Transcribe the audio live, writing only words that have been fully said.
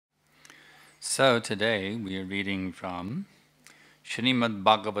So today we are reading from Śrīmad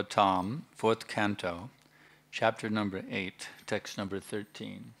Bhāgavatam, 4th canto, chapter number 8, text number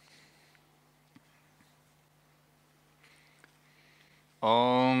 13.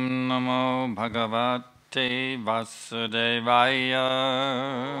 Om Namo Bhagavate Vasudevaya.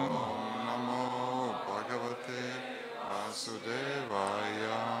 Om Namo Bhagavate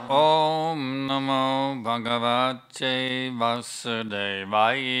Vasudevaya. Om Namo Bhagavate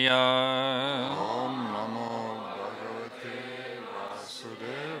Vasudevaya. Om Namo Bhagavate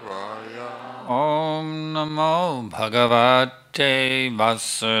Vasudevaya. Om Namo Bhagavate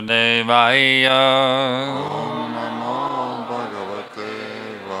Vasudevaya. Om Namo Bhagavate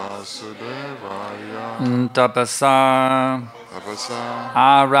Vasudevaya. Tapasa Tapasa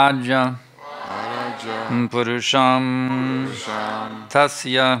Araja Araja Purusham Purusham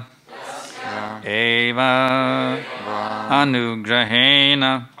Tasya Eva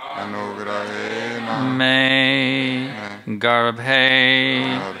Anugrahena Anugrahena Me Garbhe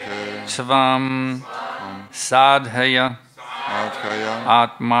Garbhe Svam Sadhaya Adhikari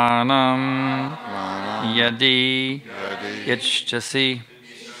Atmanam Manam Yadi Yadi Ichchasi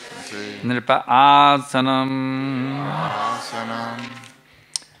Ti Nripa Asanam Asanam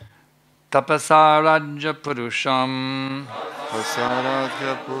Tapasaraja Purusham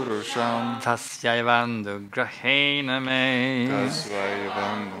Tasaradhya Purusham Tasyaivandugrahena me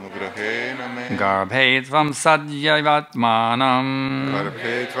Tasvaivandugrahena me Garbhetvam Sadyaivatmanam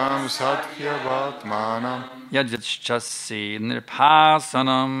Garbhetvam Sattvavatmanam Yajitchasi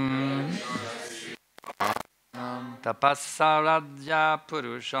Nirpasanam Tapasaradhya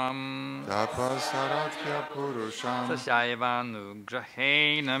Purusham Tapasaradhya Purusham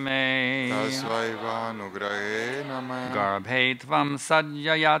Tasyaivandugrahena me Tasvaivanugrahena me Garbhetvam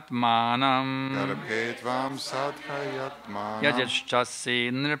Sadyayatmanam Garbhetvam Sattvavatmanam Yajitchasi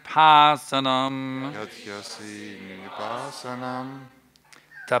Nirpasanam Yadhyasi Nipasanam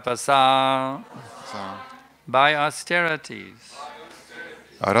Tapasa by austerities.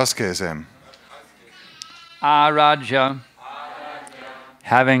 Ar askezēm. Araja,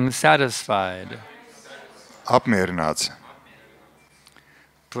 having satisfied. Apmierināts.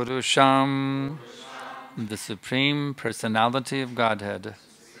 Purusham, the Supreme Personality of Godhead.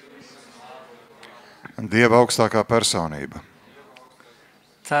 Dieva augstākā personība.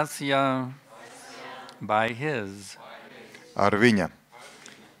 Tasya, by his. Ar viņa.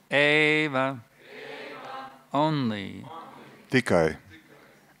 Eva, only. Tikai.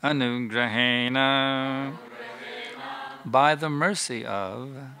 Anugrahena, by the mercy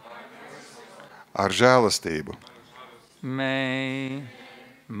of. Ar žēlastību. Me,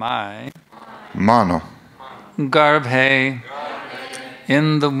 my. Manu. Garbhe,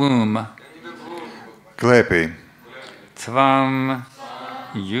 in the womb. Klēpī. Tvam,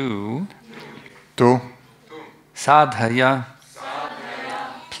 you. Tu. Sadhaya,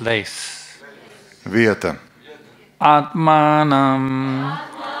 place. Vieta. Atmanam,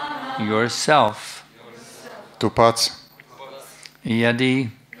 yourself. Tu pats.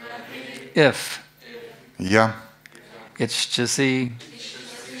 Yadi, if. Ja. Ichchasi,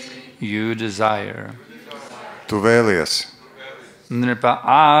 you desire. Tu vēlies. Nripa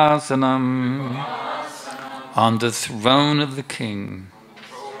asanam, on the throne of the king.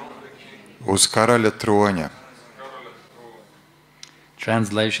 Uz karaļa troņa.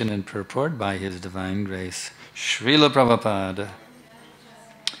 Translation and purport by His Divine Grace, Srila Prabhupada.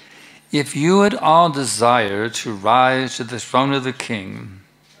 If you at all desire to rise to the throne of the king,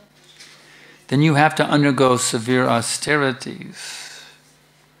 then you have to undergo severe austerities.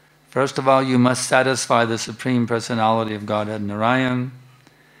 First of all, you must satisfy the Supreme Personality of Godhead, Narayan.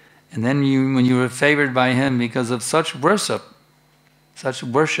 And then when you are favored by Him because of such worship,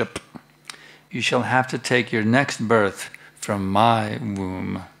 you shall have to take your next birth from my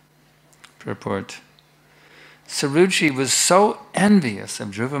womb. Purport. Saruchi was so envious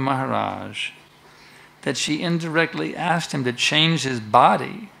of Dhruva Maharaj that she indirectly asked him to change his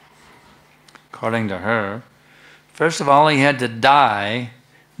body. According to her, first of all he had to die,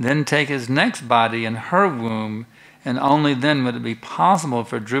 then take his next body in her womb, and only then would it be possible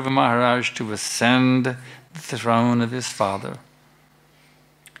for Dhruva Maharaj to ascend the throne of his father.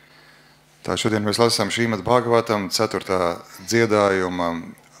 Tā šodien mēs lasām Śrīmad Bhāgavatam 4.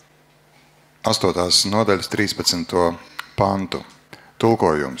 dziedājuma 8. nodaļas 13. pantu.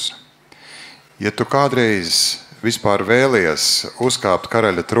 Tulkojums. Ja tu kādreiz vispār vēlies uzkāpt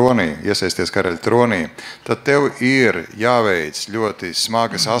karaļa tronī, iesaisties karaļa tronī, tad tev ir jāveic ļoti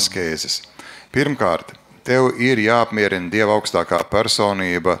smagas askēzes. Pirmkārt, tev ir jāapmierina Dieva augstākā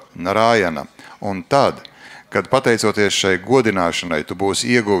personība Narājana, un tad, kad pateicoties šai godināšanai, tu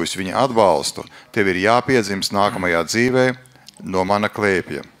būsi ieguvis viņa atbalstu, tev ir jāpiedzimst nākamajā dzīvē no mana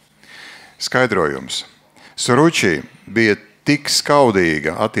klēpja. Skaidrojums. Suruči bija tik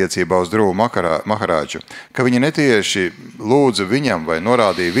skaudīga attiecībā uz Dhruva Maharāģu, ka viņa netieši lūdza viņam vai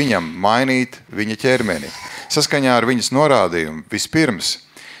norādīja viņam mainīt viņa ķermeni. Saskaņā ar viņas norādījumu vispirms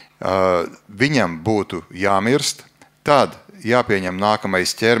viņam būtu jāmirst, tad jāpieņem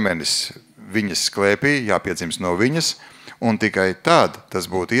nākamais ķermenis viņas klēpī, jāpiedzimst no viņas, un tikai tad tas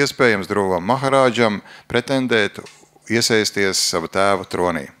būtu iespējams Dhruvam Maharāģam pretendēt, iesaisties sava tēva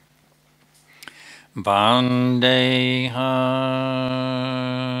tronī. Vandeham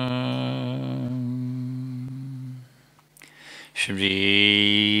Shri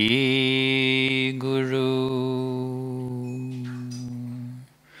Guru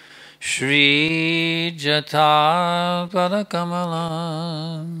Shri Jata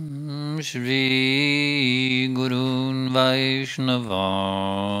Padakamalam Shri Gurun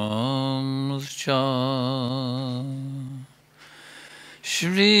Vaishnavamscha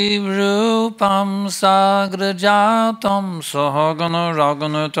Shri Rupam Sagrajatam Sahagana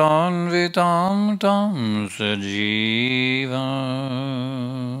Raganatam Vitam Tam Sajivam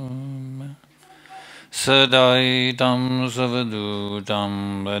Sadaitam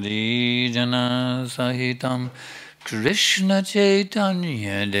Savadutam Badijana Sahitam Krishna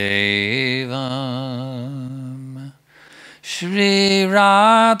Chaitanya Devam Shri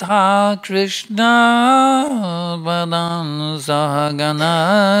Radha Krishna Badan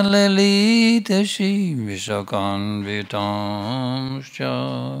Sahagana Lalita Shri Vishakhan Vitamscha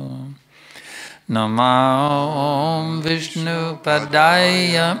Namah Vishnu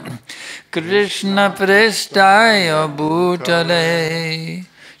Padaya Krishna Prestaya Bhutale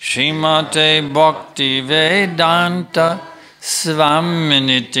Srimate Bhakti Vedanta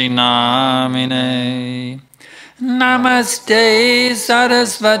Svaminiti Namine Namaste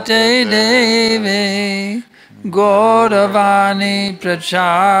Sarasvate Devi Gauravani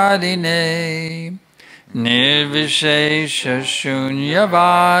Prachadine Nirvishesha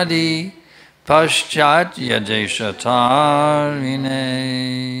Shunyavadi Paschatya Deshatarine.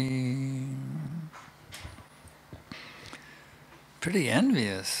 Pretty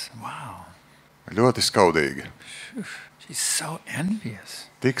envious. Wow. Ļoti skaudīgi. She's so envious.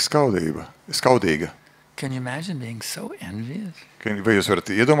 Tik skaudīga. Can you imagine being so envious? Vai jūs varat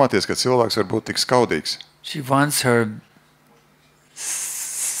iedomāties, ka cilvēks var būt tik skaudīgs? She wants her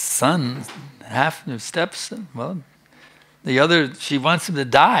son, half her stepson, she wants him to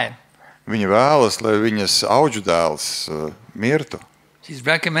die. Viņa vēlas, lai viņas auģu dēls mirtu. She's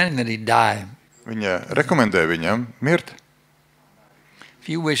recommending that he die. Viņa rekomendē viņam mirt. If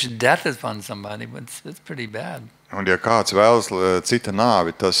you wish death upon somebody, it's pretty bad. Un ja kāds vēlas cita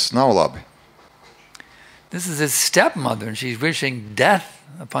nāvi, tas nav labi. This is his stepmother, and she's wishing death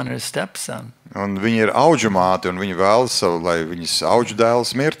upon her stepson. Un viņa ir auģu māte, un viņa vēlas, lai viņas auģu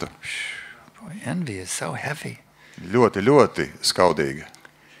dēls mirtu. Boy, envy is so heavy. Ļoti, ļoti skaudīga.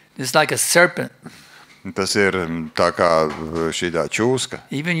 It's like a serpent. Tas ir tā kā šī tā čūska.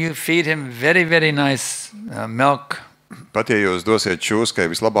 Even you feed him very, very nice milk. Pat ja jūs dosiet čūskai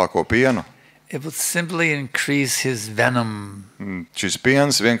vislabāko pienu, it will simply increase his venom. Šis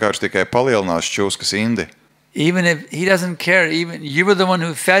piens vienkārši tikai palielinās čūskas indi. Even if he doesn't care, even you were the one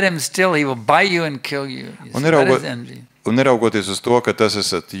who fed him, still he will bite you and kill you. That is envy. Un neraugoties uz to, ka tas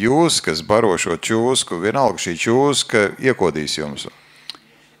esat jūs, kas baro šo čūsku, vienalga šī čūska iekodīs jums.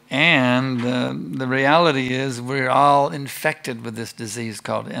 And the reality is we're all infected with this disease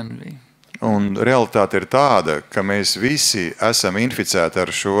called envy. Un realitāte ir tāda, ka mēs visi esam inficēti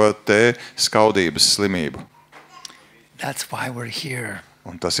ar šo te skaudības slimību. That's why we're here.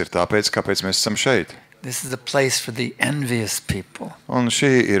 Un tas ir tāpēc, kāpēc mēs esam šeit. This is a place for the envious people. Un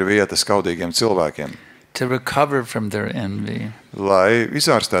šī ir vieta skaudīgiem cilvēkiem. To recover from their envy. Lai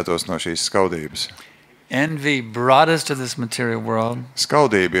izārstētos no šīs skaudības. Envy brought us to this material world.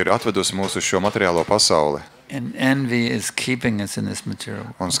 Skaudība ir atvedusi mūs uz šo materiālo pasauli. And envy is keeping us in this material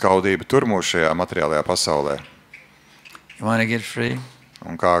world. Un skaudība tur mūs šajā materiālajā pasaulē. You want to get free?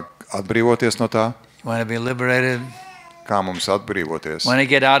 Un kā atbrīvoties no tā? You want to be liberated? Kā mums atbrīvoties? Want to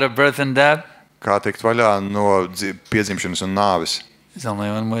get out of birth and death? Kā tikt vaļā no piedzimšanas un nāves? There's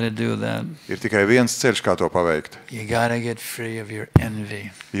only one way to do that. Ir tikai viens ceļš, kā to paveikt. You got to get free of your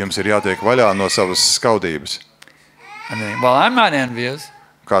envy. Jums ir jātiek vaļā no savas skaudības. I mean, well, I'm not envious.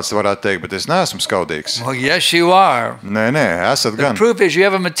 Kāds varētu teikt, bet es neesmu skaudīgs. Well, yes, you are. Nē, esat gan. The proof is you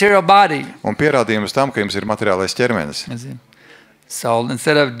have a material body. Un pierādījums tam, ka jums ir materiālais ķermenis. So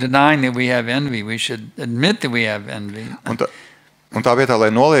instead of denying that we have envy, we should admit that we have envy. Un tā vietā, lai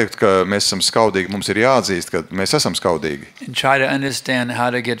noliegtu, ka mēs esam skaudīgi, mums ir jāatzīst, ka mēs esam skaudīgi. And try to understand how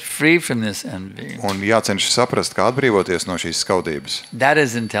to get free from this envy. Un jācenšas saprast, kā atbrīvoties no šīs skaudības. That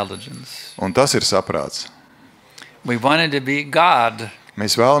is intelligence. Un tas ir saprāts. We wanted to be God.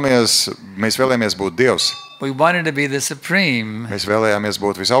 Mēs vēlējāmies būt Dievs. We wanted to be the supreme. Mēs vēlējāmies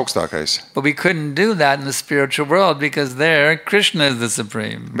būt visaugstākais. But we couldn't do that in the spiritual world because there Krishna is the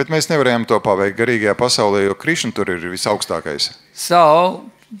supreme. Bet mēs nevarējām to paveikt garīgajā pasaulē, jo Krishna tur ir visaugstākais. So,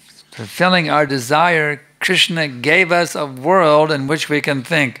 fulfilling our desire, Krishna gave us a world in which we can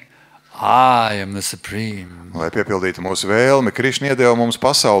think, I am the supreme. Lai piepildītu mūsu vēlmi, Krishna iedeva mums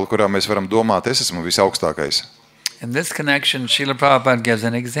pasauli, kurā mēs varam domāt, es esmu visaugstākais. In this connection, Srila Prabhupada gives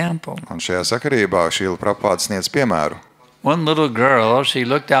an example. Un šajā sakarībā Srila Prabhupada sniedz piemēru. One little girl, she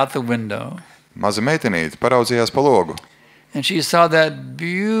looked out the window. Maza meitenīte paraudzījās pa logu. And she saw that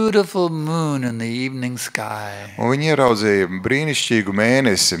beautiful moon in the evening sky. Un viņa ieraudzīja brīnišķīgu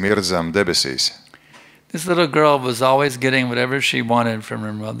mēnesi mirdzam debesīs. This little girl was always getting whatever she wanted from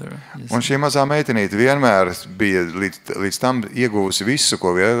her mother. Un šī mazā meitenīte vienmēr bija līdz tam iegūsi visu,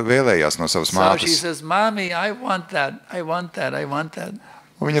 ko vēlējās no savas So she mātes. says, Mommy, I want that, I want that, I want that.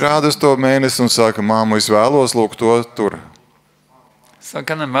 Un viņa rāda uz to mēnesi un saka, māmu, es vēlos lūk to tur. So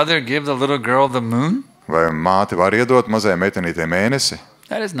can the mother give the little girl the moon? Vai māte var iedot mazai meitenītei mēnesi?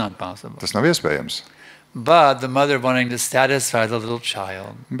 That is not possible. Tas nav iespējams. But the mother wanting to satisfy the little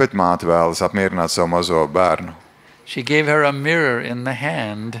child, Bet māte vēlas apmierināt savu mazo bērnu. she gave her a mirror in the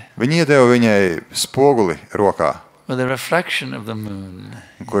hand Viņa iedeva viņai spoguli rokā, with a reflection of the moon.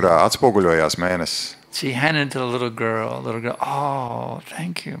 kurā atspoguļojās mēnesis. She handed it to the little girl. Little girl, oh,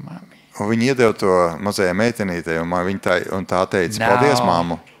 thank you, Mommy. Un viņa iedeva to mazajai meitenītei, un tā teica, paldies,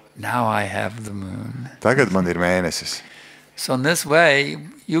 māmu, Now I have the moon. tagad man ir mēnesis. So in this way,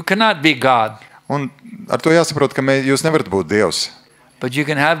 you cannot be God, Un ar to jāsaprot, ka jūs nevarat būt Dievs, but you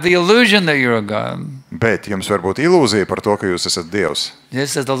can have the illusion that you're a God. bet jums var būt ilūzija par to, ka jūs esat Dievs.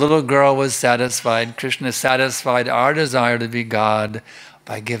 Just as the little girl was satisfied, Krishna satisfied our desire to be God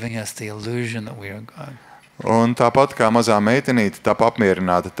by giving us the illusion that we are God. Un tāpat kā mazā meitenīte tapa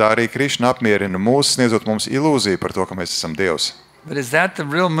apmierināta, tā arī Krišna apmierina mūs, sniedzot mums ilūziju par to, ka mēs esam Dievs. But is that the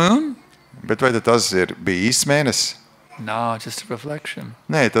real moon? Bet vai tad tas bija īsts mēnesis? No, just a reflection.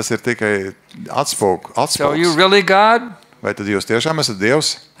 Nē, tas ir tikai So are you atspoguļs. really God? Vai tad jūs tiešām esat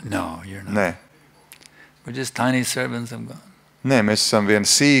Dievs? No, you're not. Nē. We're just tiny servants of God. Nē, mēs esam vieni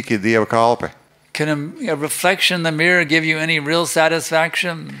sīki Dieva kalpi. Can a reflection in the mirror give you any real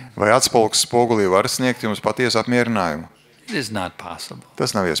satisfaction? Vai atspulgs spogulī var sniegt jums patiesu apmierinājumu? It is not possible.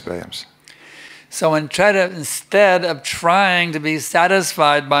 Tas nav iespējams. So instead of trying to be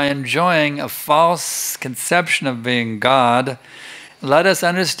satisfied by enjoying a false conception of being God, let us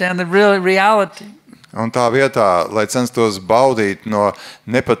understand the real reality. Un tā vietā, lai censtos baudīt no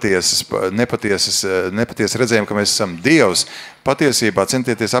nepatiesas redzējuma, ka mēs esam Dievs, patiesībā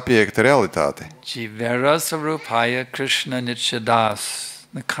centieties apiekt realitāti. Jivera Sarupaya Krishna Nityadas.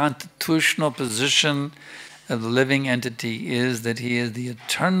 The constitutional position of the living entity is that he is the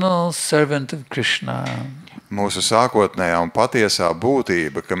eternal servant of Krishna. Mūsu sākotnējā un patiesā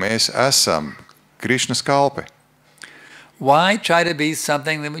būtība, ka mēs esam Krišnas kalpi. Why try to be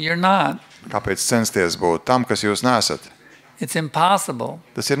something that you're not? Kāpēc censties būt tam, kas jūs nesat? It's impossible.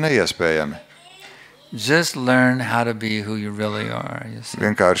 Tas ir neiespējami. Just learn how to be who you really are. You see.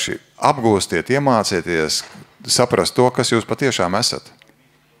 Vienkārši apgūstiet, iemācieties, saprast to, kas jūs patiešām esat.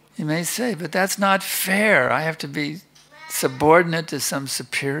 You may say, but that's not fair. I have to be subordinate to some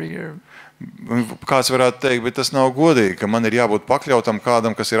superior. Kāds varētu teikt, bet tas nav godīgi, ka man ir jābūt pakļautam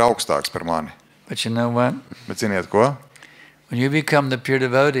kādam, kas ir augstāks par mani. But you know what? Bet ziniet ko? When you become the pure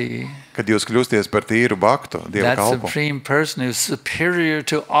devotee, Kad jūs kļūsties par tīru baktu, Dieva that kalpu, supreme person who's superior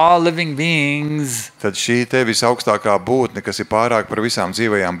to all living beings, tad šī tevis augstākā būtne, kas ir pārāk par visām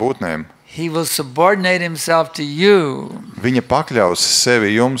dzīvajām būtnēm, he will subordinate himself to you. viņa pakļaus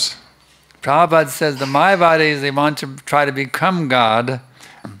sevi jums. Prabhupada says the Mayavadis, they want to try to become God,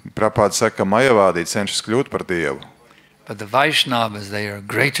 Prabhupada saka, ka Majavādi cenšas kļūt par Dievu, but the Vaishnavas, they are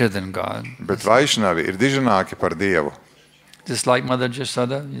greater than God. bet Vaišnavi ir diženāki par Dievu, Just like Mother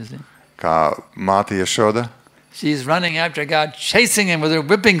Jasoda, you see. kā māte Ješoda. She's running after God, chasing him with her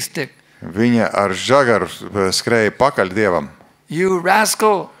whipping stick. Viņa ar žagaru skrēja pakaļ Dievam. You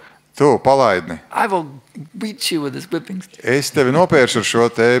rascal, Tu, palaidni, I will beat you with this whipping stick. es tevi nopēršu ar šo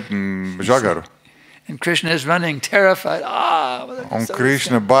te žagaru. And Krishna is running, terrified. Un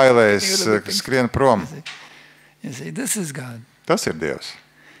Krišna bailēs skrien prom. You see, this is God. Tas ir Dievs.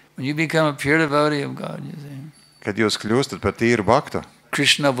 When you become a pure devotee of God, you see, Kad jūs kļūstat par tīru baktu,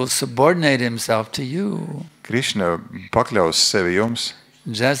 Krishna will subordinate himself to you. Krišna pakļaus sevi jums.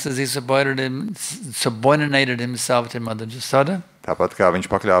 Just as he subordinated himself to Mother Jasoda, Tāpat kā viņš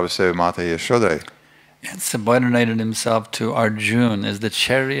pakļāva sevi mātei Jašodai. and subordinated himself to Arjuna as the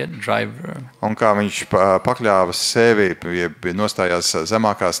chariot driver. Un kā viņš pakļāva sevi, jeb nostājās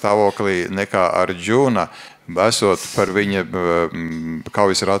zemākā stāvoklī nekā Arjuna, esot par viņa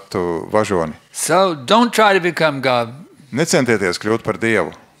kaujas ratu važoni. So don't try to become God. Necentieties kļūt par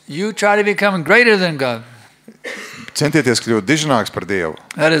Dievu. You try to become greater than God. Centieties kļūt dižnāks par Dievu.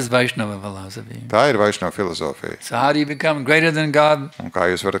 That is Vaishnava philosophy. Tā ir Vaišnava filozofija. So how do you become greater than God? Un kā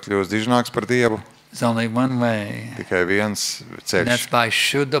jūs varat kļūt dižnāks par Dievu? There's only one way. Tikai viens And ceļš. that's by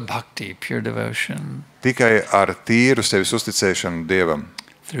Shuddha Bhakti, pure devotion. Tikai ar tīru sevis uzticēšanu Dievam.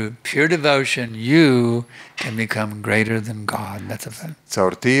 Through pure devotion, you can become greater than God. That's a fact.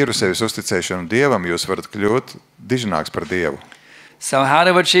 Caur tīru sevis uzticēšanu Dievam jūs varat kļūt dižnāks par Dievu. So how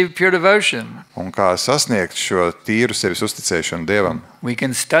to achieve pure devotion? Un kā sasniegt šo tīru sevis uzticēšanu Dievam? We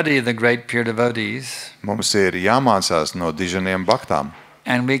can study the great pure devotees, Mums ir jāmācās no diženiem baktām.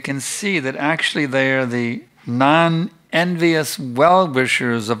 and we can see that actually they are the non-envious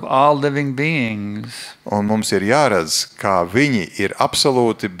well-wishers of all living beings. Un mums ir jāredz, kā viņi ir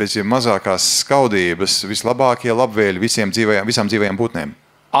absolūti bez mazākās skaudības, vislabākie labvēļi visām dzīvajām būtnēm.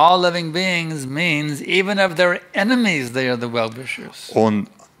 All living beings means even of their enemies they are the well-wishers. Un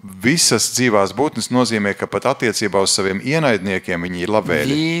visas dzīvās būtnes nozīmē, ka pat attiecībā uz saviem ienaidniekiem viņi ir labvēļi.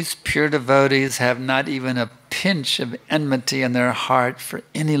 These pure devotees have not even a pinch of enmity in their heart for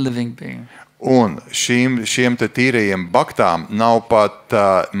any living being. Un šiem te tīrajiem baktām nav pat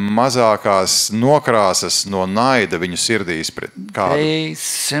mazākās nokrāsas no naida viņu sirdīs pret kādu. They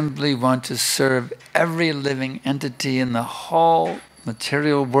simply want to serve every living entity in the whole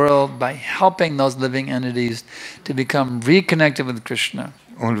material world by helping those living entities to become reconnected with Krishna.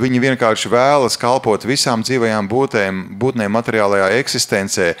 Un viņi vienkārši vēlas kalpot visām dzīvajām būtnēm materiālajā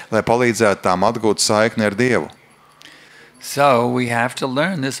eksistencē, lai palīdzētu tām atgūt saikni ar Dievu. So we have to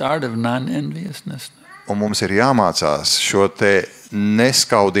learn this art of non-enviousness. Un mums ir jāmācās šo te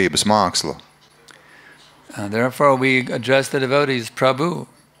neskaudības mākslu. Therefore we address the devotees, Prabhu.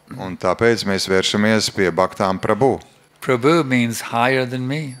 Un tāpēc mēs vēršamies pie baktām Prabhu. Prabhu means higher than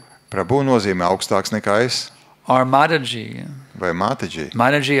me. Prabhu nozīmē augstāks nekā es. Or Mataji. Vai Mātaģi.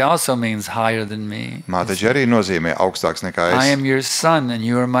 Mataji also means higher than me. Mātaģi arī nozīmē augstāks nekā I es. am your son and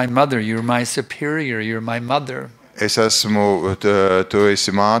you are my mother. You are my superior. You are my mother. Es esmu, tu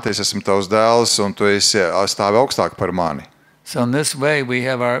esi māte, es esmu tavs dēls, un tu esi stāvi augstāk par mani. So in this way we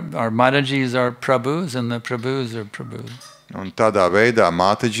have our Matajis are Prabhus and the Prabhus are Prabhus. Un tādā veidā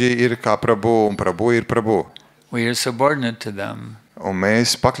Mātaģi ir kā Prabhu, un Prabhu ir Prabhu. We are subordinate to them. Un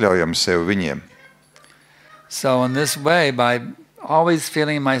mēs pakļaujam sev viņiem. So in this way, by always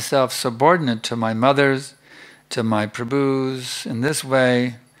feeling myself subordinate to my mothers, to my Prabhus, in this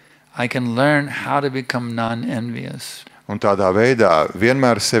way I can learn how to become non-envious. Un tādā veidā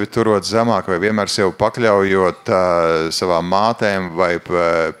vienmēr sevi turot zemāk vai vienmēr sevi pakļaujot savām mātēm vai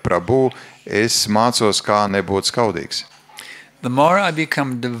Prabhu, es mācos, kā nebūt skaudīgs. The more I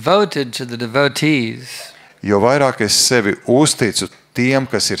become devoted to the devotees, Jo vairāk es sevi uzticu tiem,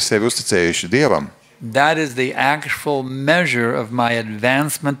 kas ir sevi uzticējuši Dievam, that is the actual measure of my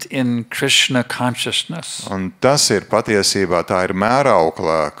advancement in Krishna consciousness. un tas ir patiesībā, tā ir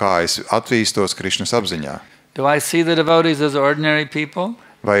mēraukla, kā es attīstos Krišnas apziņā. Do I see the devotees as ordinary people?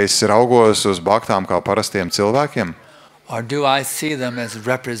 Vai es raugos uz baktām kā parastiem cilvēkiem, Or do I see them as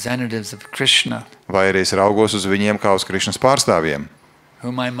representatives of Krishna, vai arī es raugos uz viņiem kā uz Krišnas pārstāvjiem,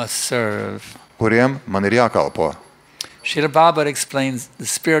 whom I must serve? kuriem man ir jākalpo? Srila Prabhupada explains the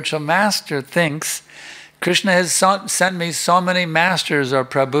spiritual master thinks Krishna has sent me so many masters or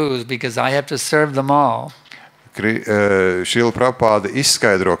Prabhus because I have to serve them all. Šrila Prabhupāda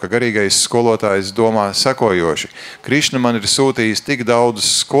izskaidro, ka garīgais skolotājs domā sekojoši. Krišna man ir sūtījis tik daudz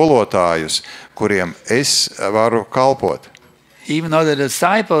skolotājus, kuriem es varu kalpot. Even though the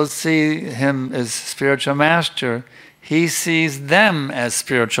disciples see him as spiritual master, he sees them as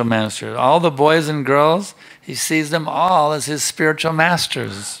spiritual masters. All the boys and girls, he sees them all as his spiritual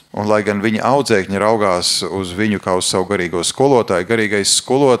masters. Un lai gan viņa audzēkņi raugās uz viņu kā uz savu garīgo skolotāju, garīgais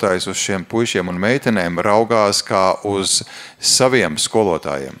skolotājs uz šiem puišiem un meitenēm raugās kā uz saviem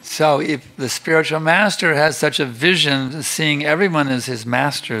skolotājiem. So if the spiritual master has such a vision, seeing everyone as his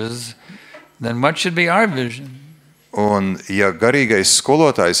masters, then what should be our vision? Un ja garīgais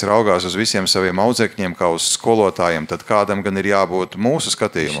skolotājs raugās uz visiem saviem audzēkņiem kā uz skolotājiem, tad kādam gan ir jābūt mūsu We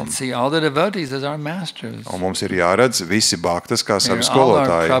skatījumam. should see all the devotees as our masters. Un mums ir jāredz visi bhaktas kā savi They're all our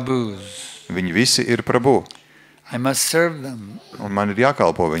skolotāji. Prabhus. Viņi visi ir Prabhu. I must serve them. Un man ir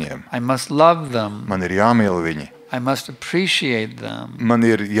jākalpo viņiem. I must love them. Man ir jāmīl viņi. I must appreciate them. Man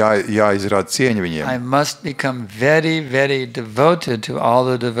ir jāizrāda cieņa viņiem. I must become very, very devoted to all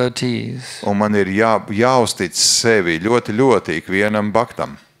the devotees. Un man ir jāuztic sevi ļoti, ļoti ikvienam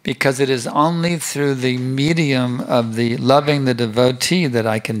bhaktam. Because it is only through the medium of the loving the devotee that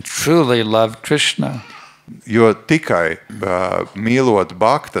I can truly love Krishna. Jo tikai mīlot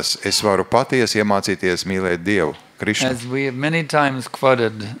bhaktas, es varu patiesi iemācīties mīlēt Dievu, Krishnu. As we have many times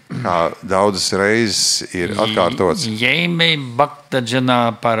quoted, Kā daudzas reizes ir atkārtots. Ye me bhakta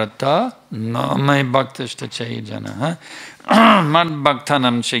jana parata, no me bhakta chay jana. Mad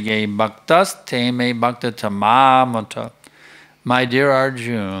bhaktanam chaye bhaktas, te me bhakta tamamata. My dear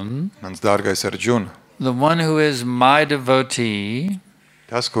Arjun, Mans dārgais Arjun, the one who is my devotee,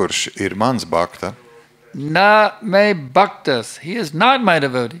 tas, kurš ir mans bhakta, na me bhaktas, he is not my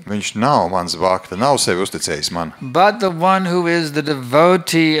devotee. viņš nav mans bhakta, nav sevi uzticējis man. But the one who is the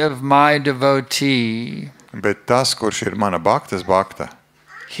devotee of my devotee, Bet tas, kurš ir mana bhaktas bhakta,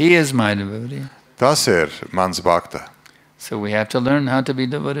 he is my devotee. tas ir mans bhakta. So we have to learn how to be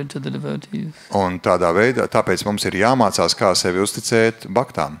devoted to the devotees. Un tādā veidā, tāpēc mums ir jāmācās, kā sevi uzticēt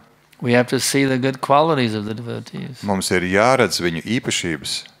bhaktām. We have to see the good qualities of the devotees. Mums ir jāredz viņu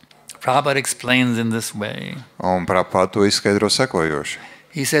īpašības. Prabhupada explains in this way. Un Prabhupada to izskaidro sekojoši.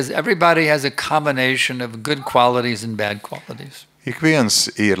 He says everybody has a combination of good qualities and bad qualities. Ik viens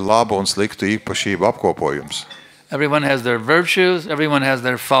ir labu un sliktu īpašību apkopojums. Everyone has their virtues, everyone has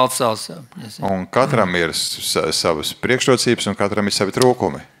their faults also. You see. Un katram ir savas priekšrocības un katram ir savi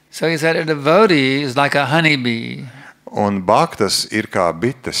trūkumi. So he said a devotee is like a honeybee. Un bhaktas ir kā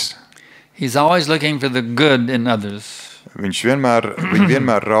bites. He's always looking for the good in others. Viņi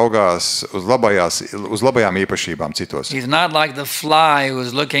vienmēr raugās uz labajām īpašībām citos. He's not like the fly who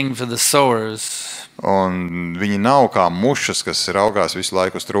is looking for the sores. Un viņi nav kā mušas, kas raugās visu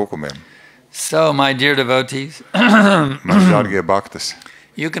laiku uz trūkumiem. So, my dear devotees, Mani dārgie bhaktas,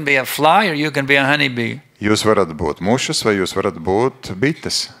 you can be a fly or you can be a honeybee. jūs varat būt mušas vai jūs varat būt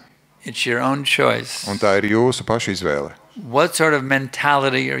bites. It's your own choice. Un tā ir jūsu paša izvēle. What sort of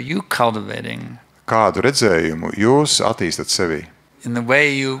mentality are you cultivating Kādu redzējumu jūs attīstat sevī? in the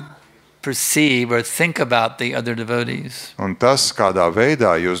way you perceive or think about the other devotees? Un tas, kādā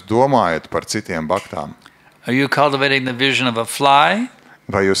veidā jūs domājat par citiem bhaktām. Are you cultivating the vision of a fly,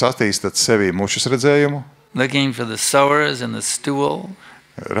 Vai jūs attīstat sevī mušas redzējumu, looking for the sores and the stool?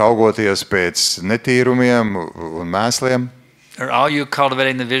 raugoties pēc netīrumiem un mēsliem? Or are you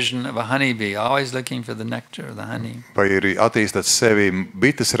cultivating the vision of a honeybee, always looking for the nectar, the honey? Vai ir attīstat sevī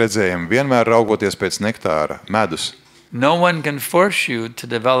bites redzējumu, vienmēr raugoties pēc nektāra, medus? No one can force you to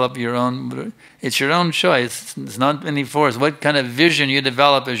develop your own. It's your own choice. It's not any force. What kind of vision you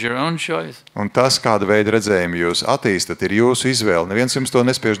develop is your own choice. Un tas, kāda veida redzējumu jūs attīstat, ir jūsu izvēle. Neviens jums to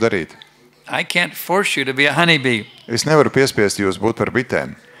nespiež darīt. I can't force you to be a honeybee. Es nevaru piespiest jūs būt par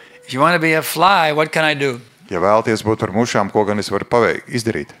bitēm. If you want to be a fly, what can I do? Ja vēlaties būt par mušām, ko gan es varu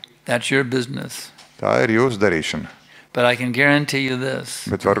izdarīt? That's your business. Tā ir jūsu darīšana. But I can guarantee you this.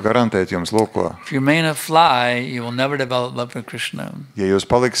 Bet varu garantēt jums, lūko, If you remain a fly, you will never develop love for Krishna. ja jūs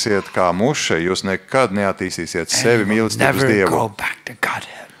paliksiet kā muša, jūs nekad neattīstīsiet sevi And you will mīlestību uz never Dievu. go back to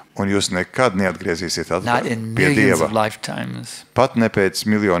Godhead. Un jūs nekad neatgriezīsiet Not atpakaļ in pie millions Dieva. of lifetimes. Pat ne pēc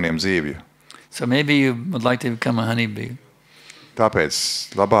miljoniem dzīvju. So maybe you would like to become a honeybee.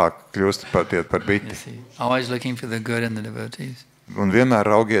 Tāpēc labāk kļūst par You biti. see, always looking for the good in the devotees. Un vienmēr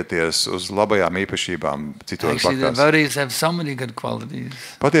raugieties uz labajām īpašībām citos Actually, the bhaktās. devotees have so many good qualities.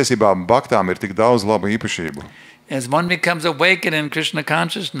 Patiesībā bhaktām ir tik daudz labu īpašību. As one becomes awakened in Krishna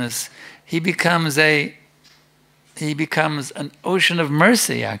consciousness, he becomes an ocean of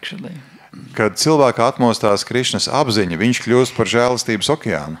mercy, actually. Kad cilvēka atmostās Krišnas apziņa, viņš kļūst par žēlastības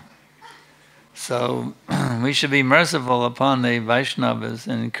okeānu. So we should be merciful upon the Vaishnavas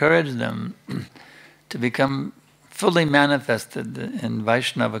and encourage them to become fully manifested in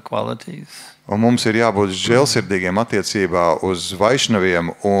Vaishnava qualities. Un mums ir jābūt žēlsirdīgiem attiecībā uz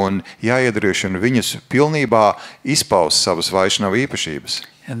vaišnaviem un jāiedrošina viņus pilnībā izpaust savas vaišnava īpašības.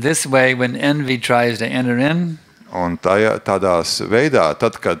 And this way, when envy tries to enter in, Un tādās veidā,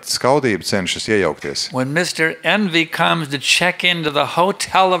 tad, kad skaudība cenšas iejaukties, when Mr. Envy comes to check into the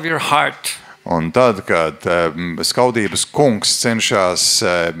hotel of your heart, un tad, kad skaudības kungs cenšas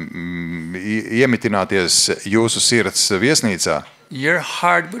iemitināties jūsu sirds viesnīcā, your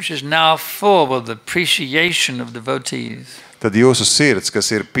heart, which is now full with appreciation of devotees, tad jūsu sirds,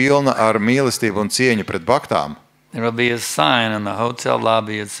 kas ir pilna ar mīlestību un cieņu pret bhaktām, There will be a sign in the hotel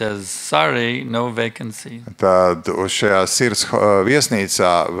lobby. It says, "Sorry, no vacancy." Tad uz šajā sirds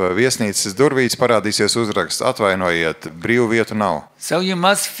viesnīcas durvīs parādīsies uzraksts: atvainojiet, brīvu vietu nav. So you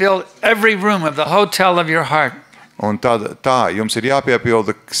must fill every room of the hotel of your heart. Un tad tā, jums ir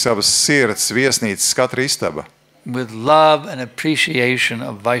jāpiepilda savas sirds viesnīcas katra istaba. With love and appreciation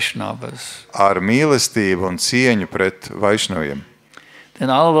of Vaishnavas. Ar mīlestību un cieņu pret Vaišnaviem. Then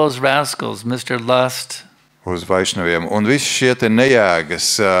all of those rascals, Mr. Lust, Uz Vaišnaviem. Un visi šie te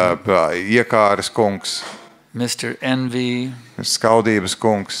nejēgas iekāres kungs, Mr. Envy, skaudības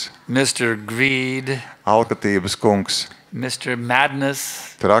kungs, Mr. Greed, alkatības kungs, Mr.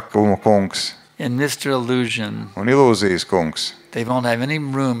 Madness, trakuma kungs and Mr. Illusion. un ilūzijas kungs. They won't have any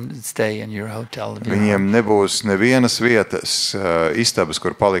room to stay in your hotel. Viņiem nebūs nevienas vietas, istabas,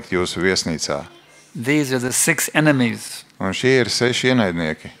 kur palikt jūsu viesnīcā. These are the 6 enemies. Un šie ir 6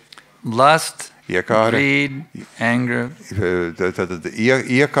 ienaidnieki. Lust, Iekāre, greed, anger,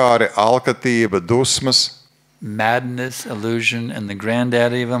 iekāre, alkatība, dusmas, madness, illusion, and the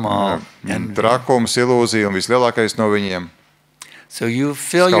granddaddy of them all. And trakums, ilūzija un vislielākais no viņiem. so you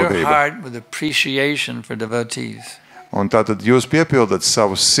fill your Skaudība. heart with appreciation for devotees. Un tātad jūs piepildat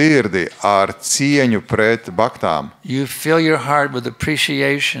savu sirdi ar cieņu pret baktām. You fill your heart with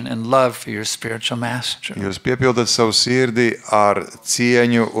appreciation and love for your spiritual master. Jūs piepildat savu sirdi ar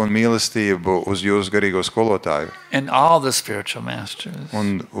cieņu un mīlestību uz jūsu garīgo skolotāju. And all the spiritual masters.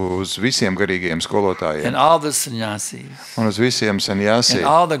 Un uz visiem garīgajiem skolotājiem. And all the sannyasis. Un uz visiem And sannyasi.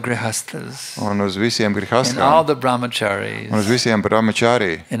 all the grihastas. Un uz visiem And all grihastām. the brahmacharis. Un uz visiem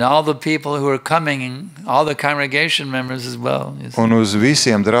brahmačārī. And all the people who are coming, all the congregation members as well. You see. Un uz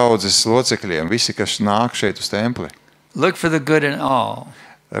visiem draudzes locekļiem, visi, kas nāk šeit uz templi. Look for the good in all.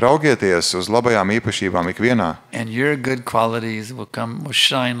 Raugieties uz labajām īpašībām ikvienā. And your good qualities will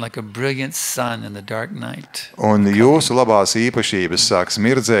shine like a brilliant sun in the dark night. Un jūsu labās īpašības sāks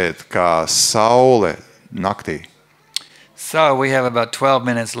mirdzēt kā saule naktī. So we have about 12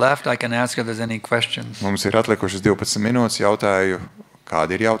 minutes left. I can ask if there's any questions. Mums ir atlikušas 12 minūtes, jautāju,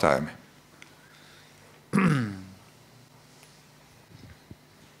 kādi ir jautājumi.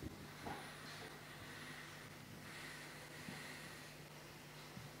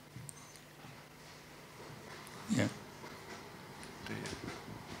 Yeah.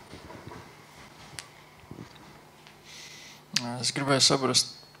 Es gribēju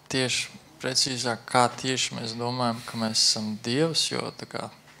saprast tieši precīzāk, kā tieši mēs domājam, ka mēs esam Dievs, jo tā kā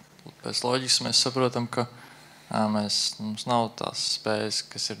pēc loģikas mēs saprotam, ka mums nav tās spējas,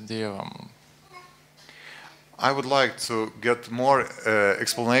 kas ir Dievam. I would like to get more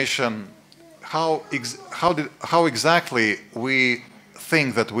explanation how exactly we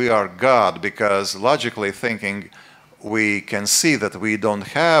think that we are God, because logically thinking we can see that we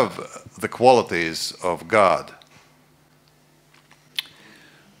don't have the qualities of God.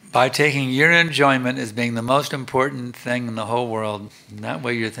 By taking your enjoyment as being the most important thing in the whole world, that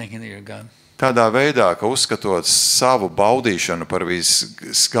way you're thinking that you're God. Tādā veidā, ka uzskatot savu baudīšanu par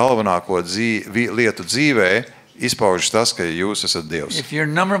visgalvenāko lietu dzīvē, izpaužas tas, ka jūs esat Dievs. If your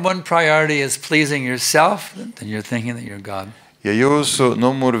number one priority is pleasing yourself, then you're thinking that you're God. Ja jūsu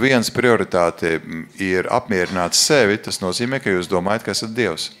numur 1 prioritāte ir apmierināt sevi, tas nozīmē, ka jūs domājat, ka esat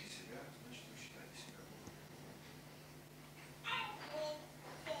Dievs.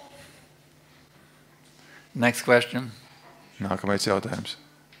 Next question. Nākamais jautājums.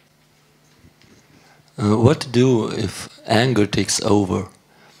 What to do if anger takes over,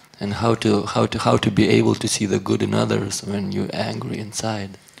 and how to be able to see the good in others when you're angry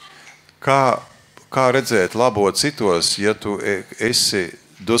inside? Kā redzēt labot citos, ja tu esi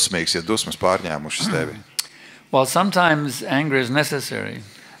dusmīgs, ja dusmas pārņēmušas tevi? Well, sometimes anger is necessary,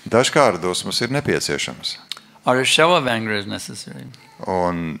 Dažkārt dusmas ir nepieciešamas. or a show of anger is necessary.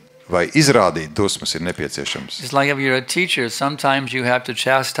 Un vai izrādīt dusmas ir nepieciešams? Just like if you're a teacher, sometimes you have to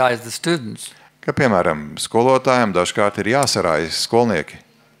chastise the students. Ka, piemēram, skolotājiem dažkārt ir jāsarājas skolnieki.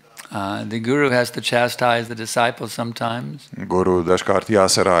 The guru has to chastise the disciples sometimes. Guru dažkārt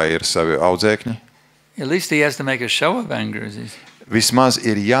jāsarāja ir savi audzēkņi. At least he has to make a show of anger. Vismaz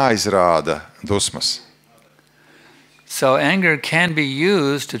ir jāizrāda dusmas. So anger can be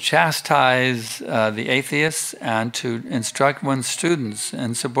used to chastise the atheists and to instruct one's students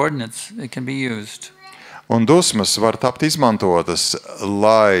and subordinates. It can be used. Un dusmas var tapt izmantotas,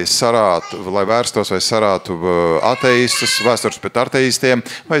 lai vērstos vai sarātu ateistus, vēstures pret ateistiem,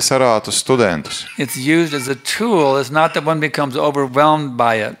 vai sarātu studentus. It's used as a tool. It's not that one becomes overwhelmed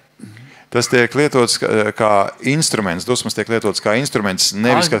by it. Tas tiek lietots kā instruments, dusmas tiek lietots kā instruments,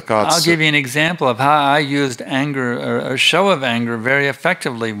 nevis kā kāds... I'll give you an example of how I used anger, or a show of anger, very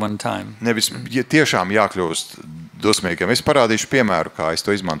effectively one time. Nevis tiešām jākļūst dusmīgiem. Es parādīšu piemēru, kā es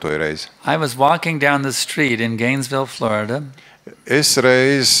to izmantoju reizi. I was walking down the street in Gainesville, Florida. Es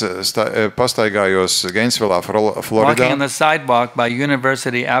reiz pastaigājos Gainesvillā, Walking Floridā. on the sidewalk by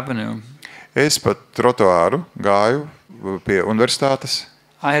University Avenue. Es pa trotuāru gāju pie universitātes.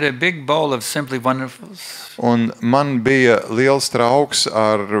 I had a big bowl of Simply Wonderfuls. Un man bija liels trauks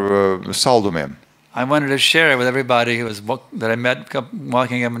ar saldumiem. I wanted to share it with everybody that I met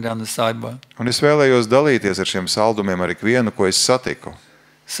walking up and down the sidewalk. Un es vēlējos dalīties ar šiem saldumiem ar ikvienu, ko es satiku.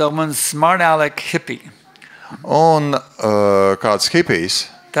 So one smart aleck hippie Un kāds hipijs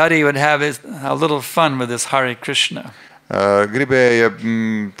thought he would have a little fun with this Hare Krishna. gribēja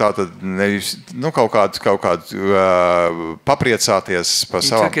tātad nevis, kaut kādu papriecāties par He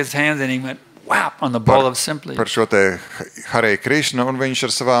savu. took his hands and he went whap on the bowl of Simply. Par šo te Hare Krishna, un viņš ar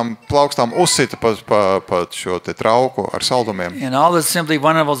savām plaukstām uzsita pa šo te trauku ar saldumiem. And all the Simply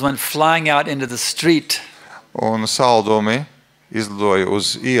Wonderfuls went flying out into the street. Un saldumi izlidoja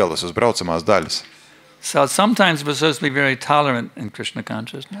uz ielas, uz braucamās daļas. So sometimes we're supposed to be very tolerant in Krishna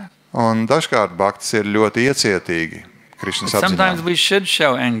consciousness. Un dažkārt bhaktis ir ļoti iecietīgi Krišnas Sometimes apziņā. we should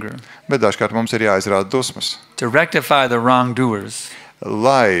show anger Bet dažkārt mums ir jāizrāda dusmas, to rectify the wrongdoers.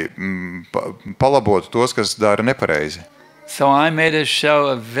 lai palabotu tos, kas dara nepareizi. So I made a show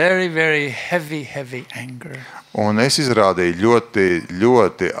of very, very heavy anger. Un es izrādīju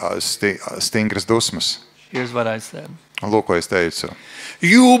ļoti stingras dusmas. Here's what I said. Lūk, ko es teicu.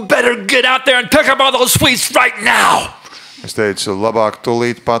 You better get out there and pick up all those sweets right now. Es teicu, labāk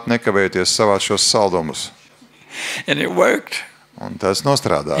tūlīt pat nekavēties savāt šos saldumus. And it worked. Un tas He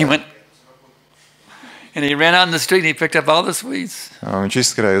nostrādāja. went, and he ran out in the street and he picked up all the sweets. Viņš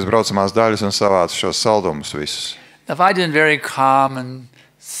izskrēja uz braucamās daļas un savāca šos saldumus visus. If I'd been very calm and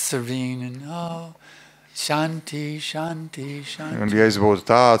serene and shanti, shanti, Un shanti, ja es būtu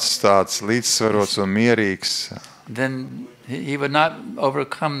tāds līdzsvarots un mierīgs, then he would not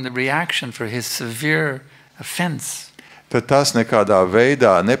overcome the reaction for his severe offense. tad tas nekādā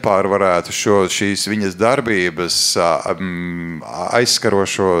veidā nepārvarētu šīs viņas darbības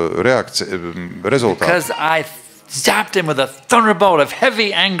aizskarošo rezultātu. Because I zapped him with a thunderbolt of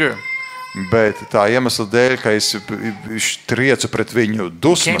heavy anger. Bet tā iemesla dēļ, ka es triecu pret viņu Came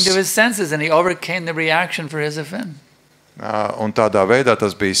dusmas, to his senses and he overcame the reaction for his offense. un tādā veidā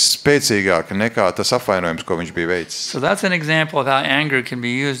tas bija spēcīgāk nekā tas apvainojums, ko viņš bija veicis. So that's an example of how anger can be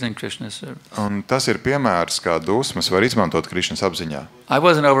used in Krishna service. Un tas ir piemērs, kā dusmas var izmantot Krišnas apziņā. I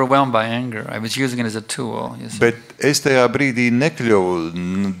wasn't overwhelmed by anger. I was using it as a tool. You see. Bet es tajā brīdī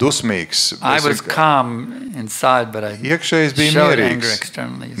nekļuvu dusmīgs. I was calm inside, but I Iekšējs bija showed anger mierīgs,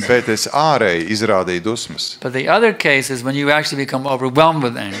 externally. You see. bet es ārēji izrādīju dusmas. But the other case is when you actually become overwhelmed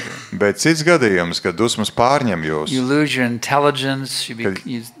with anger. Bet cits gadījums, kad dusmas pārņem You jūs, lose your intelligence.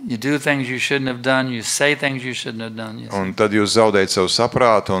 You do things you shouldn't have done. You say things you shouldn't have done. You see. un tad jūs zaudējat savu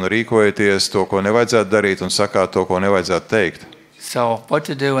saprātu un rīkojaties to, ko nevajadzētu darīt, un sakāt to, ko nevajadzētu teikt. So what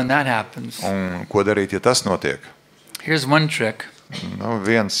to do when that happens? Un ko darīt, ja tas notiek? Here's one trick.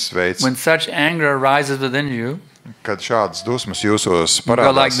 Viens veids, When such anger arises within you, kad šādas dusmas jūsos you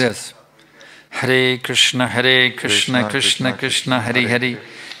go like parādās. this. Hare Krishna, Hare Krishna, Krishna Krishna, Hare Hare,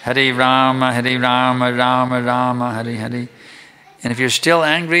 Hare Rama, Rama Rama, Hare Hare. And if you're still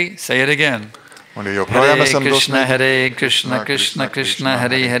angry, say it again. Un ja joprojām Hare esam Krishna, dusmīgi, Hare Krishna, Krishna Krishna,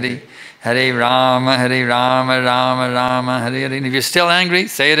 Hare Hare, Hare Rama, Rama Rama, Hare Hare. And if you're still angry,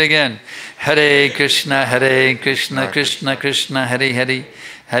 say it again. Hare Krishna, Krishna Krishna, Hare Hare,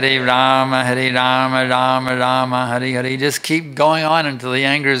 Hare Rama, Rama Hare Hare. Just keep going on until the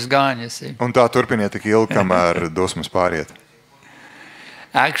anger is gone, you see. un tā turpiniet tik ilgi, kamēr dusmas pāriet.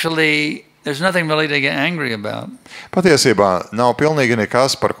 Actually, there's nothing really to get angry about. Patiesībā nav pilnīgi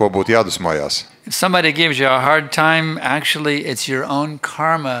nekas, par ko būtu jādusmojās. If somebody gives you a hard time, actually it's your own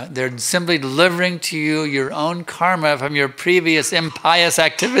karma. They're simply delivering to you your own karma from your previous impious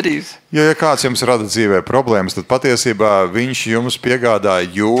activities. Ja kāds jums rada dzīvē problēmas, tad patiesībā viņš jums piegādā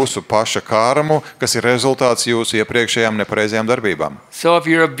jūsu paša karmu, kas ir rezultāts jūsu iepriekšējām nepareizajām darbībām. So if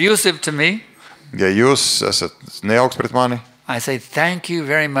you're abusive to me, Ja jūs esat nejauks pret mani, I say thank you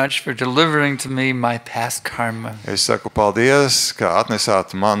very much for delivering to me my past karma. es saku paldies, ka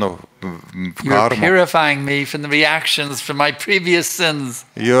atnesāt manu You're karmu, purifying me from the reactions from my previous sins.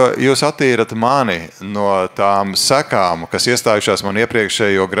 jo jūs attīrat mani no tām sekām, kas iestājušās man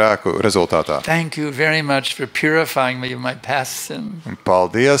iepriekšējo grēku rezultātā. Thank you very much for purifying me of my past sins. Un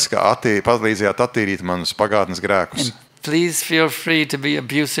paldies, ka palīdzējāt attīrīt manus pagātnes grēkus. And please feel free to be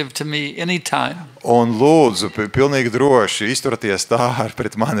abusive to me anytime. Un lūdzu, pilnīgi droši izturieties tā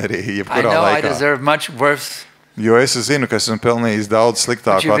pret mani arī I jebkurā know I laikā. deserve much worse. Jo es zinu, ka esmu pelnījis daudz But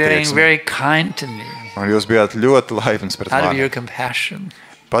sliktāku you're being attieksmi. very kind to me Un jūs bijāt ļoti laipns pret out of mani. your compassion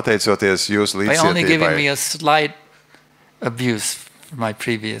Pateicoties jūsu by only giving me līdzcietībai. a slight abuse for my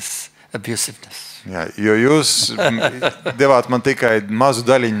previous abusiveness. Jā, jo jūs devāt man tikai mazu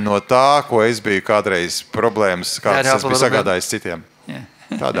daļiņu no tā, ko es biju kādreiz problēmas, kādas help es a biju little bit? sagādājis citiem. Yeah.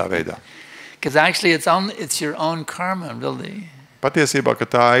 Tādā veidā. Because actually it's your own karma, really. Patiesībā, ka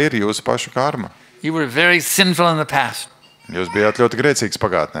tā ir jūsu pašu karma. You were very sinful in the past. Jūs bijāt ļoti grēcīgs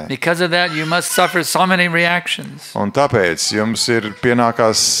pagātnē. Because of that, you must suffer so many reactions. Un tāpēc jums ir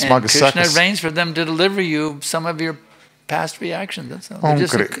pienākās And smagas Krishna sekas. arranged for them to deliver you some of your past reactions. That's all. Un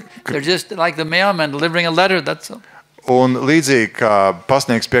They're just like the mailman delivering a letter. That's all. Un līdzīgi kā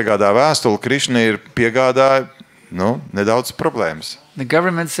pasniegs piegādā vēstuli, Krišna ir piegādāja nedaudz problēmas. The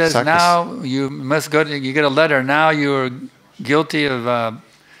government says Sakas. now you must go to, you get a letter. Now you're guilty of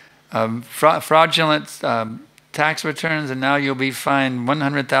fraudulent tax returns, and now you'll be fined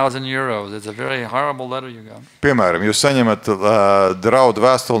 100,000 euros. It's a very horrible letter you got. Piemēram, jūs saņemat draudu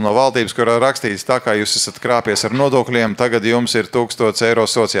vēstuli no valdības, kurā rakstīts tā, kā jūs esat krāpies ar nodokļiem, tagad jums ir 1000 eiro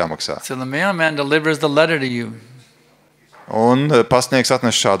sots jāmaksā. So the mailman delivers the letter to you. Un pasniegs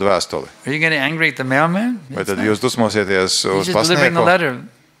atnes šādu vēstuli. Are you getting angry at the mailman? Vai tad jūs dusmosieties He's uz just delivering the pasnieku? letter.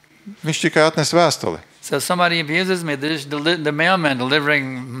 Viņš tikai atnes vēstuli. So if somebody abuses me, there's the mailman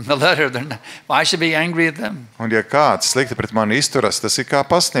delivering the letter. Well, I should be angry at them. Un ja kāds slikti pret mani izturas, tas ir kā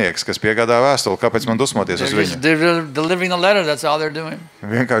pasniegs, kas piegādā vēstuli. Kāpēc man dusmoties uz They're just viņu? delivering the letter. That's all they're doing.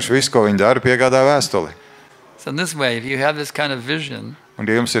 Vienkārši viss, ko viņi dara, piegādā vēstuli. So in this way, if you have this kind of vision, Un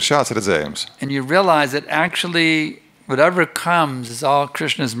ja jums ir šāds redzējums, and you realize that actually whatever comes is all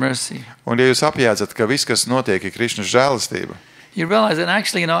Krishna's mercy, un ja jūs apjēdzat, ka viss, kas notiek, ir Krišnas žēlastība, you realize that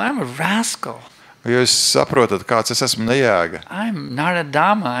actually, I'm a rascal. ja jūs saprotat, kāds es esmu nejēga, I'm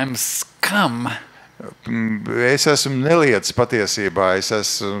Naradama. I'm scum. es esmu neliets patiesībā, es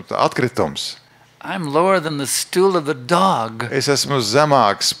esmu atkritums. I'm lower than the stool of the dog. Es esmu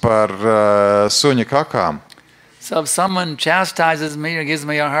zemāks par suņa kakām. So if someone chastises me or gives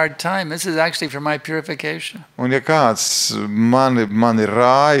me a hard time, this is actually for my purification. Un ja kāds mani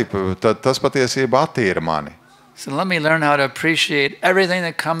rāja, tad tas patiesībā attīra mani. So let me learn how to appreciate everything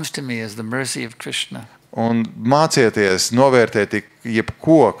that comes to me as the mercy of Krishna. Un mācieties novērtēt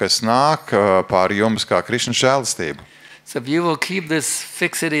jebko, kas nāk pār jums kā Krišnas žēlastība. So if you will keep this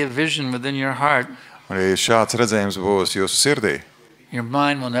fixity of vision within your heart, Un ja šāds redzējums būs jūsu sirdī, your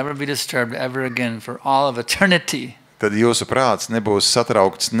mind will never be disturbed ever again for all of eternity. tad jūsu prāts nebūs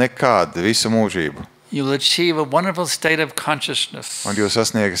satraukts nekad visu mūžību. You will achieve a wonderful state of consciousness Un jūs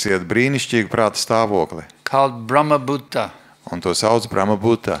sasniegsiet brīnišķīgu prāta stāvokli. called Brahma Bhuta. Un to sauc Brahma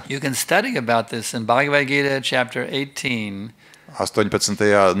Bhuta. You can study about this in Bhagavad Gita chapter 18. 18.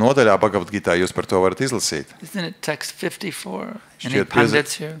 nodaļā Bhagavad-gītā jūs par to varat izlasīt. Isn't it text 54? Any Šķiet,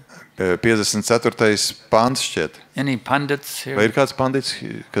 pundits here? 54. pants šķiet. Any pundits Vai here? ir kāds pandits,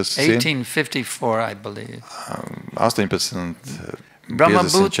 kas zina? 1854, I believe. 18. Brahma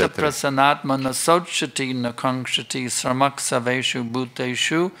Bhuta 54. prasanatma nasochati nakankshati sarmaksaveshu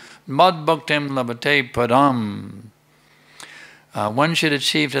bhuteshu mad bhaktim labate padam. One should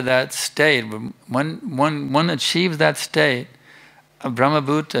achieve to that state. When one achieves that state of Brahma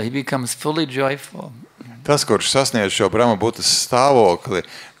Bhuta, he becomes fully joyful. Tas, kurš sasniedz šo Brahma Bhutas stāvokli,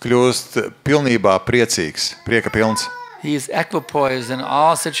 kļūst pilnībā priecīgs, prieka pilns. He is equipoised in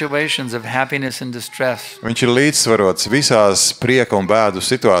all situations of happiness and distress. Viņš ir līdzsvarots visās prieka un bēdu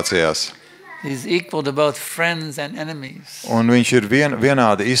situācijās. He is equal to both friends and enemies. Un viņš ir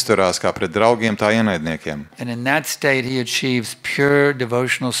vienādi izturās kā pret draugiem, tā ienaidniekiem. And in that state, he achieves pure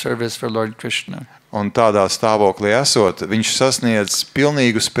devotional service for Lord Krishna. Un tādā stāvoklī esot, viņš sasniedz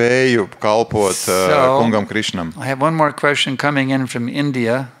pilnīgu spēju kalpot kungam Krišnam. I have one more question coming in from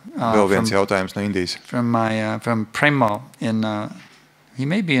India. Vēl viens jautājums no Indijas. From Premal in he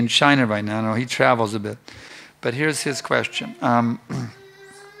may be in China right now. No, he travels a bit. But here's his question.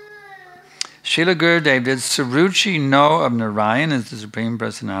 Srila Gurudev, did Saruchi know of Narayan as the Supreme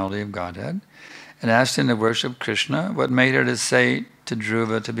Personality of Godhead and asked him to worship Krishna? What made her to say to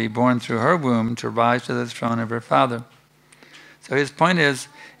Dhruva to be born through her womb to rise to the throne of her father? So his point is,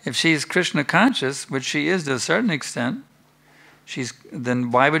 if she's Krishna conscious, which she is to a certain extent,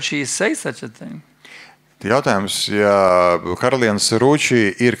 then why would she say such a thing? Jautājums, ja karaliene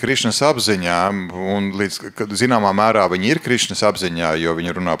Saruči ir Krišnas apziņā, un līdz zināmā mērā viņa ir Krišnas apziņā, jo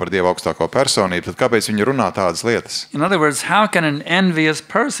viņa runā par Dieva augstāko personību, tad kāpēc viņa runā tādas lietas? In other words, how can an envious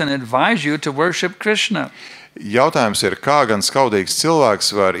person advise you to worship Krishna? Jautājums ir, kā gan skaudīgs cilvēks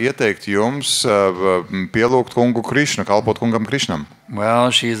var ieteikt jums pielūgt kungu Krišnu, kalpot kungam Krišnam?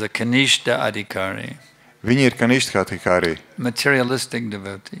 Well, she is a Kanishta Adhikari. Viņi ir Kanishta Adhikari, materialistic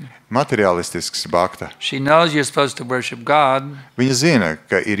devotee. materialistisks bhakta. She knows you're supposed to worship God, Viņa zina,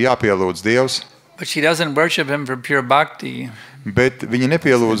 ka ir jāpielūdz Dievs, but she doesn't worship Him for pure bhakti. bet viņa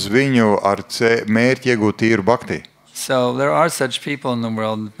nepielūdz viņu ar mērķi iegūt tīru bhakti. So there are such people in the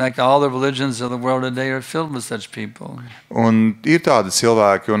world. In fact, all the religions of the world today are filled with such people. Un ir tādi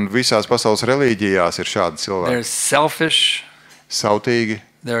cilvēki, un visās pasaules reliģijās ir šādi cilvēki. They're selfish, Sautīgi,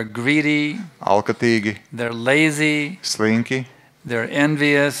 they're greedy, alkatīgi, they're lazy, slinki, they're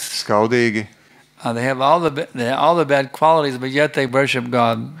envious. skaudīgi. They have all the bad qualities, but yet they worship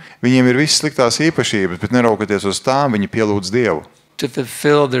God Viņiem ir visas sliktās īpašības, bet neraugoties uz tām, viņi pielūdz Dievu, to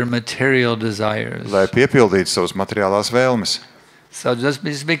fulfill their material desires. lai piepildītu savas materiālās vēlmes. So just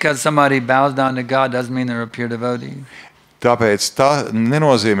because somebody bows down to God doesn't mean they're a pure devotee. Tāpēc tā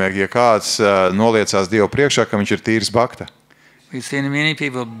nenozīmē, ja kāds noliecās Dievu priekšā, ka viņš ir tīrs bhakta. We've seen many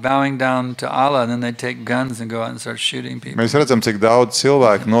people bowing down to Allah and then they take guns and go out and start shooting people. Mēs redzam, cik daudz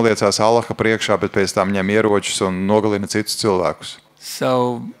cilvēku noliecās Allaha priekšā, bet pēc tam ņem ieročus un nogalina citus cilvēkus.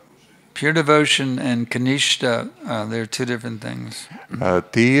 So pure devotion and kanishta, they're two different things.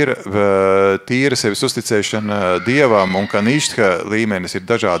 Tīra sevis uzticēšana Dievam un kanishta līmenis ir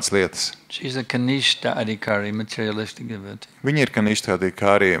dažādas lietas. She's a kanishta adhikari, materialistic devotee. Viņi ir kanishta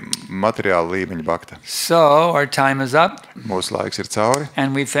adhikari materiāla līmeņa bhakta. So our time is up. Mūsu laiks ir cauri.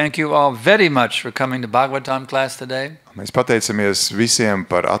 And we thank you all very much for coming to Bhāgavatam class today. Mēs pateicamies visiem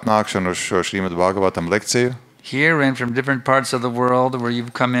par atnākšanu uz šo Śrīmad Bhāgavatam lekciju. Here and from different parts of the world where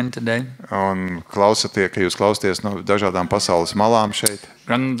you've come in today. Un ka jūs klausties no dažādām pasaules malām šeit.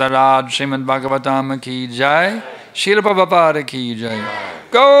 Grantaraj Śrīmad Bhāgavatam ki jai, Śrīla Prabhupada ki jai.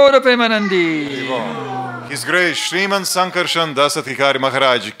 Gaura Premanandi. His Grace Sriman Sankarshan Das Adhikari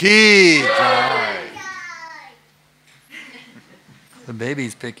Maharaj ki jai. The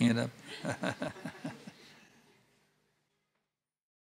baby's picking it up.